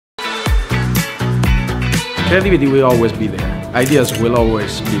Creativity will always be there. Ideas will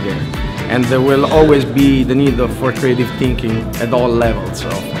always be there. And there will always be the need for creative thinking at all levels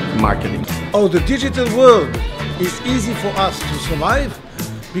of marketing. Oh, the digital world is easy for us to survive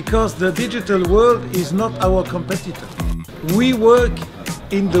because the digital world is not our competitor. We work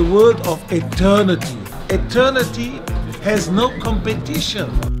in the world of eternity. Eternity has no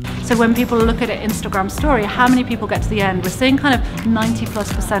competition. So when people look at an Instagram story, how many people get to the end? We're seeing kind of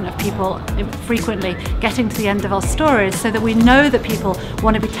 90+% of people frequently getting to the end of our stories, so that we know that people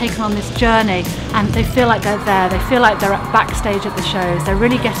want to be taken on this journey and they feel like they're there, they feel like they're backstage at the shows, they're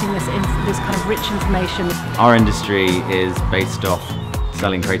really getting this kind of rich information. Our industry is based off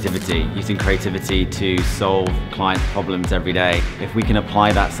selling creativity, using creativity to solve client problems every day. If we can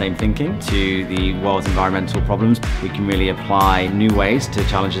apply that same thinking to the world's environmental problems, we can really apply new ways to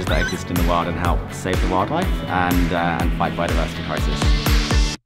challenges that exist in the world and help save the wildlife and fight biodiversity crisis.